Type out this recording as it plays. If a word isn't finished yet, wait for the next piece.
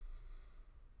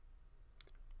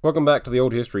Welcome back to the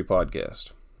Old History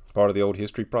Podcast, part of the Old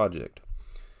History Project.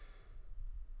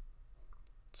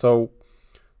 So,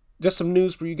 just some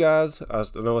news for you guys. I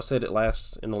know I said it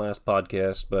in the last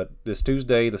podcast, but this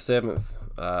Tuesday, the 7th,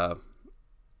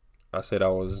 I said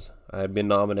I had been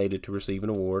nominated to receive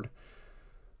an award.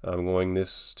 I'm going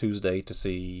this Tuesday to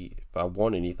see if I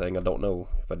won anything. I don't know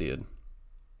if I did.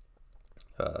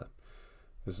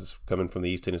 This is coming from the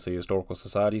East Tennessee Historical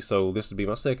Society, so this would be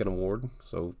my second award.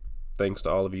 So thanks to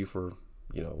all of you for,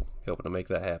 helping to make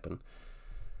that happen.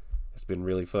 It's been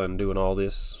really fun doing all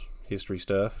this history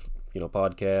stuff,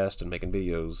 podcast and making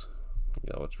videos.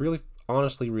 It's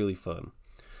honestly really fun.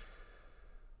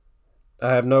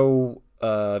 I have no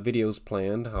videos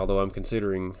planned, although I'm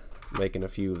considering making a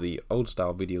few of the old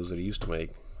style videos that I used to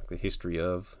make, like the history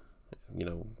of,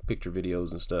 picture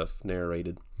videos and stuff,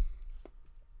 narrated.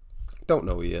 Don't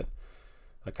know yet.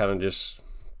 I kind of just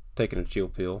taking a chill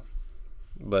pill.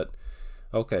 But,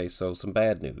 okay, so some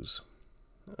bad news.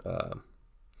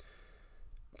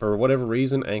 For whatever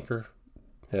reason, Anchor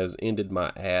has ended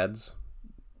my ads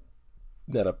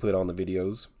that I put on the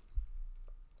videos,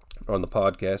 on the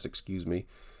podcast, excuse me.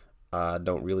 I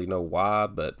don't really know why,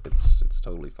 but it's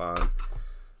totally fine.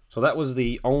 So that was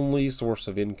the only source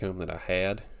of income that I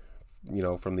had,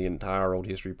 from the entire Old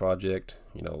History Project.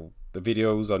 The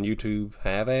videos on YouTube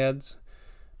have ads,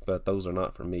 but those are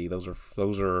not for me. Those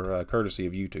are courtesy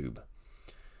of YouTube,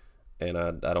 and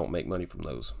I don't make money from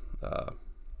those.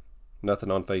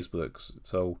 Nothing on Facebook.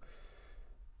 So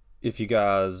if you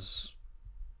guys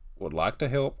would like to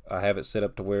help, I have it set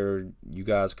up to where you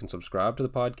guys can subscribe to the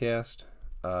podcast.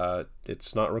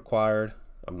 It's not required.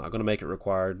 I'm not going to make it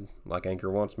required like Anchor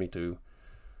wants me to.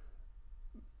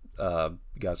 You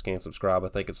guys can subscribe. I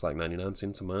think it's like 99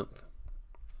 cents a month.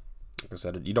 Like I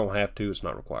said, you don't have to. It's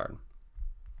not required.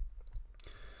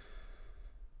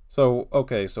 So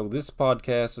this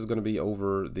podcast is going to be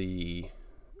over the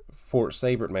Fort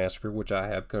Seybert Massacre, which I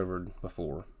have covered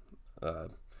before.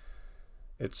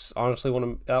 It's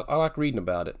honestly I like reading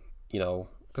about it,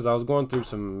 because I was going through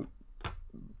some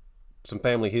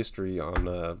family history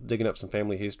on, digging up some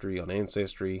family history on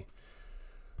Ancestry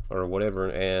or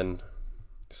whatever, and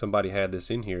somebody had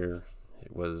this in here.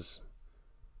 It was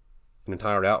an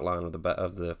entire outline of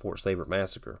the Fort Seybert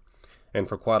Massacre. And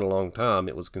for quite a long time,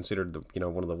 it was considered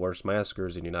one of the worst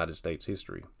massacres in United States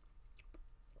history.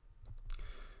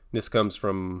 This comes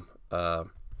from, I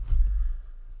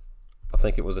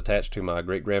think it was attached to my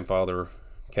great-grandfather,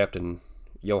 Captain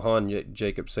Johann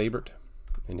Jacob Seybert,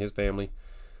 and his family.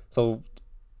 So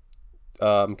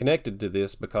I'm connected to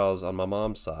this because on my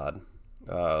mom's side,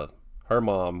 her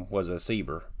mom was a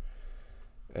Sieber,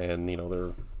 and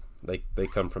they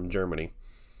come from Germany.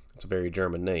 It's a very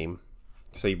German name.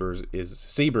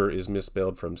 Sieber is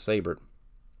misspelled from Seybert,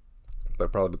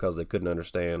 but probably because they couldn't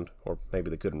understand, or maybe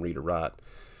they couldn't read or write.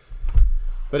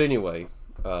 But anyway,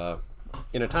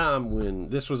 in a time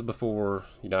when this was before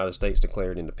the United States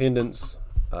declared independence,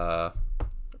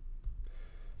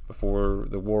 before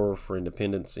the War for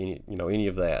Independence, any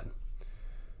of that.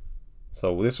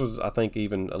 So this was, I think,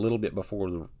 even a little bit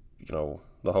before the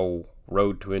whole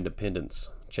Road to Independence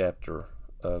chapter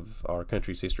of our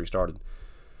country's history started.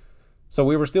 So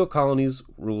we were still colonies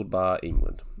ruled by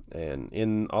England, and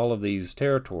in all of these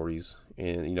territories,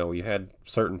 and you had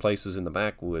certain places in the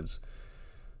backwoods.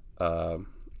 There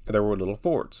were little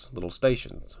forts, little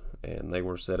stations, and they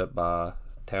were set up by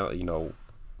town,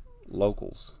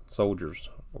 locals, soldiers,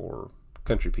 or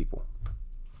country people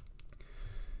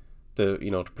to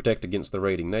protect against the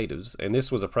raiding natives. And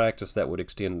this was a practice that would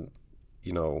extend,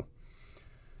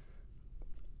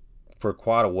 for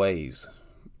quite a ways.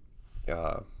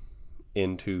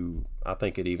 Into, I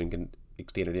think it even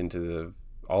extended into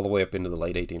all the way up into the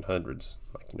late 1800s,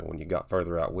 like when you got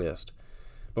further out west,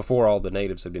 before all the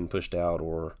natives had been pushed out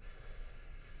or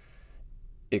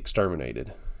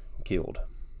exterminated, killed.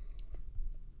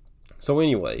 So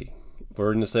anyway,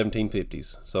 we're in the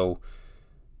 1750s. So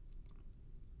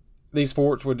these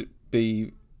forts would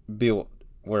be built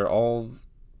where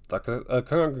a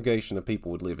congregation of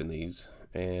people would live in these,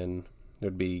 and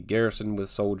there'd be garrison with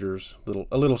soldiers,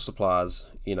 a little supplies,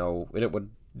 and it would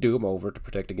do them over to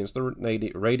protect against the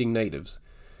raiding natives,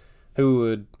 who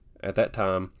would, at that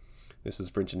time, this is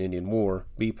French and Indian War,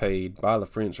 be paid by the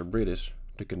French or British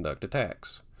to conduct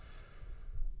attacks.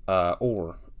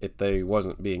 Or, if they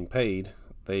wasn't being paid,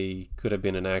 they could have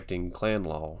been enacting clan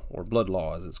law, or blood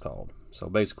law as it's called. So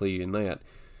basically in that,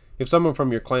 if someone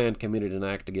from your clan committed an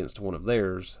act against one of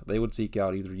theirs, they would seek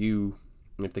out either you,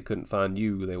 and if they couldn't find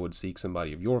you, they would seek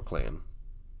somebody of your clan.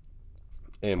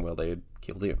 And, they'd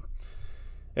kill them.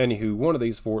 Anywho, one of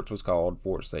these forts was called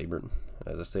Fort Seybert.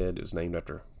 As I said, it was named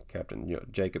after Captain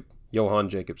Johann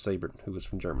Jacob Seybert, who was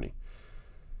from Germany.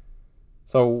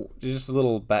 So, just a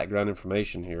little background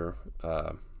information here.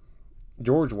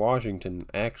 George Washington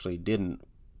actually didn't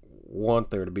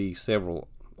want there to be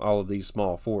all of these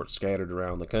small forts scattered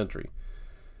around the country.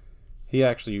 He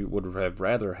actually would have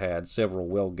rather had several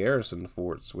well-garrisoned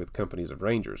forts with companies of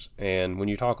rangers. And when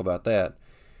you talk about that,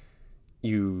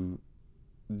 you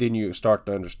start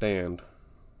to understand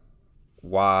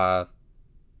why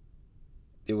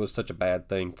it was such a bad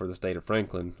thing for the state of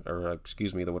Franklin,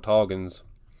 the Watauguans,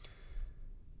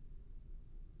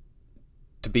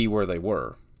 to be where they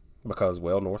were. Because,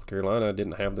 North Carolina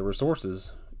didn't have the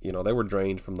resources. They were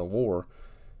drained from the war.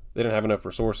 They didn't have enough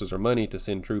resources or money to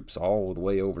send troops all the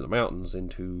way over the mountains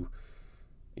into,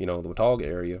 the Watauga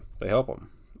area to help them.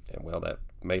 And, that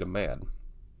made them mad.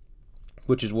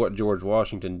 Which is what George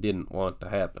Washington didn't want to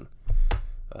happen,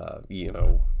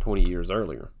 20 years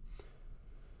earlier.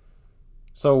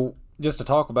 So, just to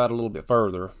talk about it a little bit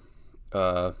further,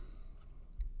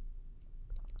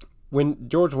 when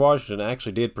George Washington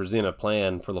actually did present a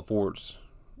plan for the forts,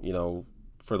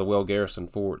 for the well-garrisoned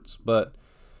forts, but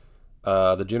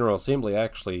the General Assembly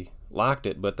actually liked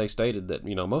it, but they stated that,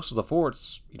 most of the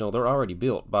forts, they're already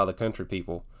built by the country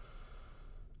people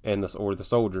or the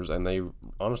soldiers, and they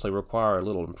honestly require a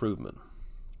little improvement.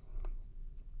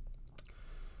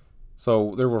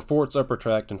 So there were Forts Upper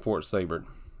Tract and Fort Seybert,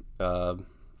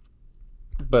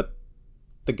 but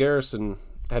the garrison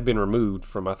had been removed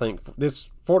from, I think,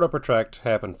 this Fort Upper Tract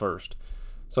happened first.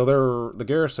 So the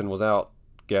garrison was out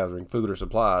gathering food or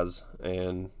supplies,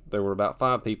 and there were about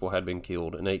 5 people had been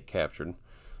killed and 8 captured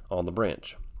on the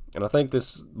branch. And I think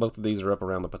both of these are up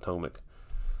around the Potomac.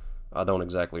 I don't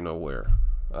exactly know where.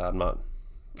 I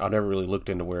never really looked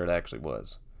into where it actually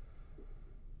was.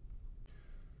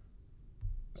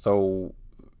 So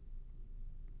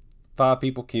 5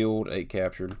 people killed, 8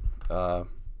 captured.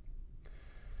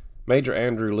 Major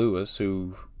Andrew Lewis,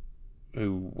 who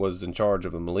was in charge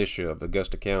of the militia of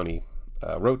Augusta County,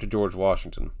 wrote to George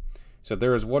Washington. He said,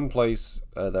 "There is one place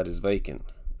that is vacant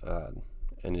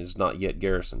and is not yet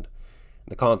garrisoned.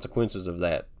 The consequences of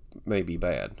that may be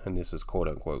bad," and this is quote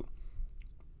unquote.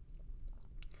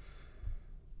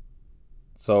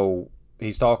 So I think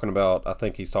he's talking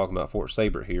about Fort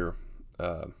Seybert here.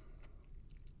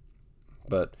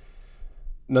 But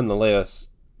nonetheless,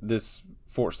 this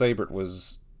Fort Seybert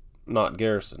was not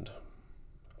garrisoned.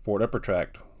 Fort Upper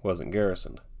Tract wasn't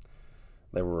garrisoned.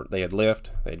 They had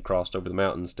left. They had crossed over the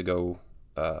mountains to go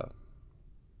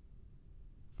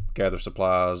gather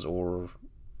supplies, or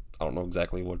I don't know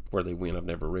exactly where they went. I've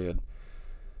never read.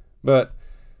 But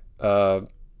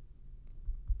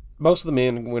most of the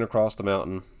men went across the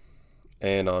mountain,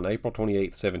 and on April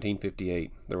 28,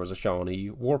 1758, there was a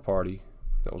Shawnee war party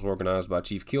that was organized by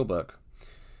Chief Kilbuck.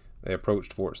 They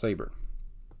approached Fort Seybert.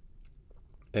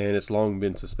 And it's long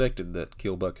been suspected that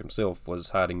Kilbuck himself was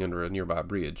hiding under a nearby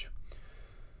bridge.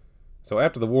 So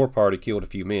after the war party killed a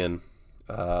few men,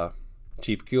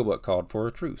 Chief Kilbuck called for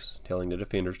a truce, telling the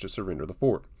defenders to surrender the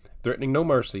fort, threatening no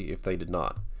mercy if they did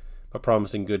not, but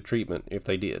promising good treatment if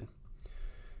they did.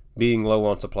 Being low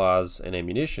on supplies and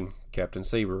ammunition, Captain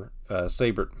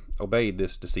Seybert obeyed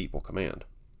this deceitful command.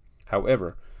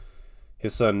 However,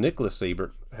 his son Nicholas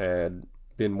Seybert had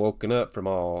been woken up from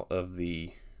all of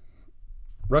the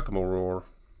ruckamoroar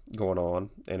going on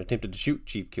and attempted to shoot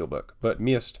Chief Kilbuck, but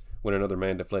missed when another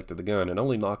man deflected the gun and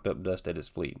only knocked up dust at his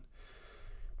fleet.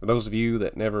 For those of you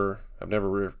that have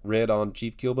never read on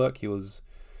Chief Kilbuck, he was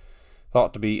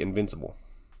thought to be invincible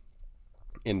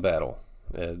in battle.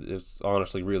 It's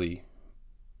honestly really,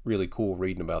 really cool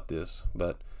reading about this.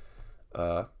 But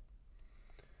the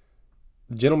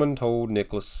gentleman told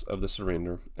Nicholas of the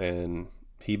surrender, and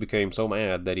he became so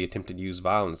mad that he attempted to use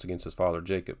violence against his father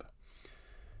Jacob.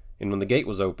 And when the gate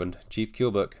was opened, Chief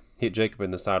Kilbuck hit Jacob in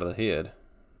the side of the head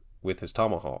with his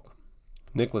tomahawk.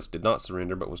 Nicholas did not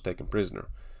surrender, but was taken prisoner.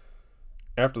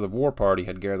 After the war party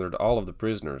had gathered all of the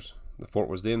prisoners, the fort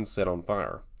was then set on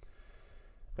fire.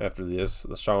 After this,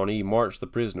 the Shawnee marched the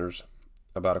prisoners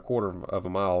about a quarter of a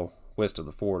mile west of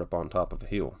the fort up on top of a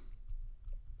hill.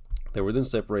 They were then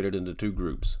separated into 2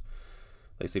 groups.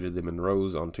 They seated them in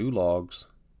rows on 2 logs.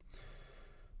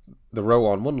 The row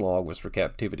on one log was for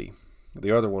captivity.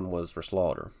 The other one was for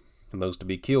slaughter. And those to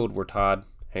be killed were tied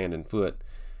hand and foot,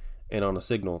 and on a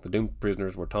signal, the doomed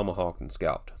prisoners were tomahawked and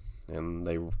scalped, and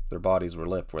their bodies were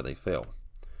left where they fell.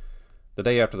 The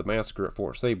day after the massacre at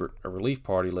Fort Seybert, a relief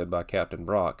party led by Captain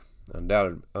Brock,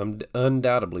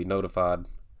 undoubtedly notified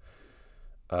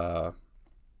by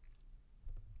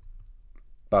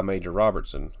Major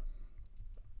Robertson,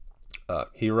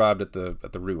 he arrived at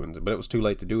the ruins, but it was too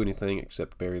late to do anything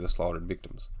except bury the slaughtered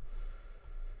victims.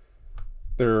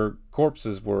 Their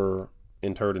corpses were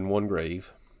interred in one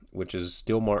grave, which is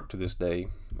still marked to this day,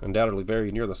 undoubtedly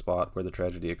very near the spot where the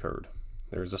tragedy occurred.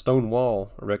 There is a stone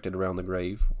wall erected around the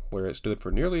grave where it stood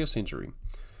for nearly a century,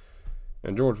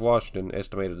 and George Washington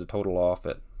estimated the total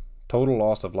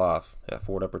loss of life at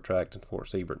Fort Upper Tract and Fort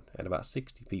Seybert at about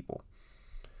 60 people.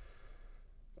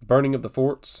 The burning of the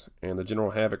forts and the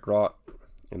general havoc wrought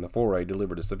in the foray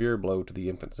delivered a severe blow to the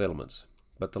infant settlements,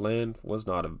 but the land was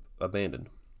not abandoned.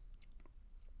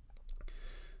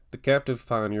 The captive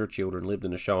pioneer children lived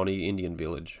in a Shawnee Indian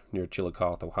village near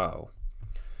Chillicothe, Ohio.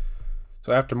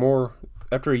 So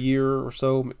after a year or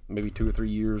so, maybe 2 or 3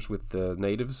 years with the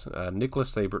natives,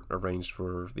 Nicholas Seybert arranged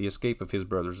for the escape of his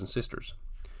brothers and sisters,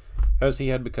 as he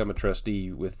had become a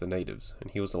trustee with the natives,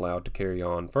 and he was allowed to carry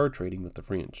on fur trading with the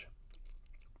French.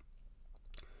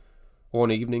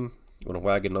 One evening, when a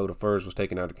wagon load of furs was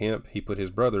taken out of camp, he put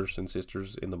his brothers and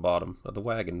sisters in the bottom of the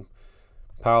wagon,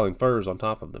 piling furs on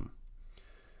top of them.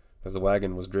 As the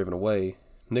wagon was driven away,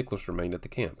 Nicholas remained at the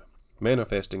camp,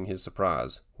 manifesting his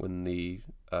surprise when the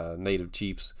native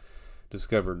chiefs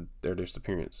discovered their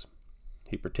disappearance.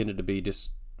 He pretended to be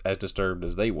as disturbed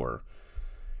as they were,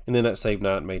 and then that same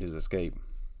night made his escape.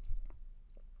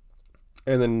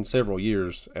 And then several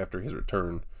years after his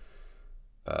return,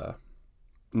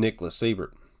 Nicholas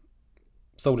Seybert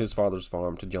sold his father's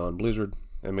farm to John Blizzard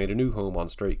and made a new home on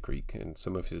Straight Creek, and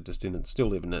some of his descendants still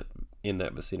live in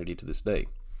that vicinity to this day.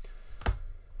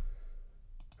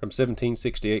 From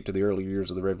 1768 to the early years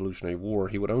of the Revolutionary War,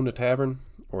 he would own a tavern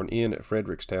or an inn at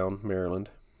Fredericktown, Maryland.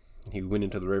 He went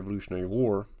into the Revolutionary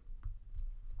War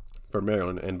for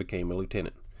Maryland and became a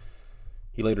lieutenant.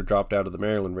 He later dropped out of the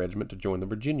Maryland Regiment to join the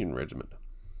Virginian Regiment.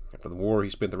 After the war, he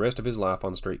spent the rest of his life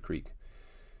on Straight Creek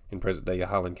in present-day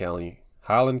Highland County,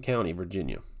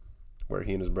 Virginia, where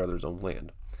he and his brothers owned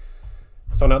land.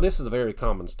 So now this is a very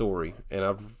common story, and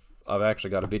I've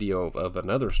actually got a video of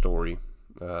another story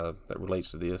that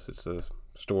relates to this. It's a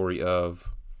story of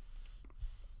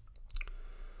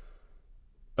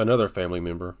another family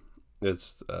member.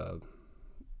 It's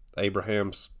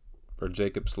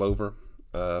Jacob Slover.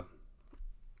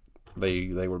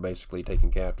 They were basically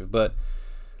taken captive, but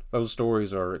those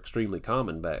stories are extremely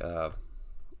common back.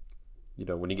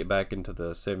 When you get back into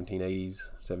the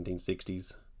 1780s,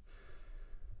 1760s,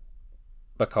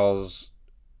 because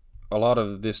a lot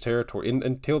of this territory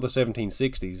until the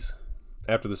 1760s.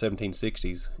 After the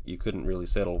 1760s, you couldn't really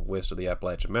settle west of the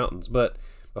Appalachian Mountains, but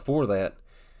before that,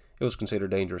 it was considered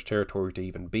dangerous territory to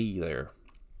even be there,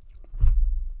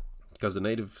 because the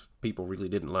native people really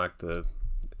didn't like the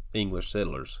English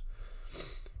settlers,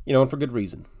 and for good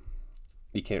reason.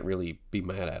 You can't really be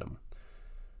mad at them.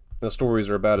 The stories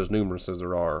are about as numerous as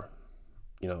there are,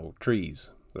 trees.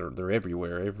 They're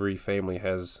everywhere. Every family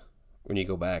has, when you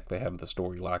go back, they have the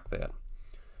story like that.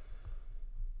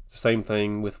 It's the same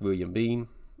thing with William Bean,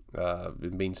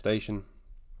 in Bean Station.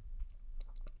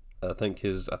 I think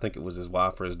it was his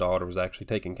wife or his daughter was actually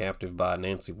taken captive by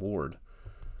Nancy Ward.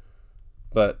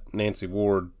 But Nancy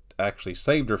Ward actually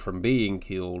saved her from being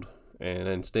killed and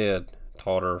instead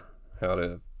taught her how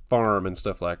to farm and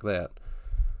stuff like that.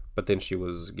 But then she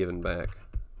was given back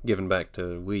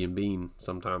to William Bean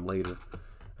sometime later. And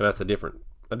that's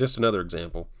just another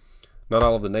example. Not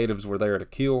all of the natives were there to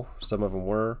kill. Some of them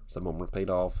were paid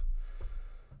off.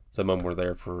 Some of them were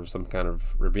there for some kind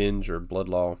of revenge or blood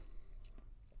law.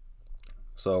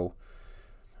 So,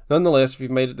 nonetheless, if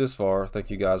you've made it this far, thank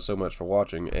you guys so much for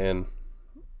watching and,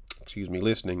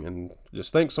 listening. And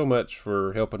just thanks so much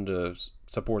for helping to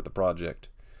support the project.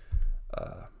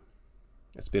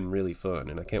 It's been really fun,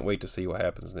 and I can't wait to see what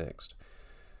happens next.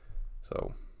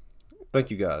 So, thank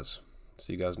you guys.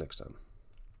 See you guys next time.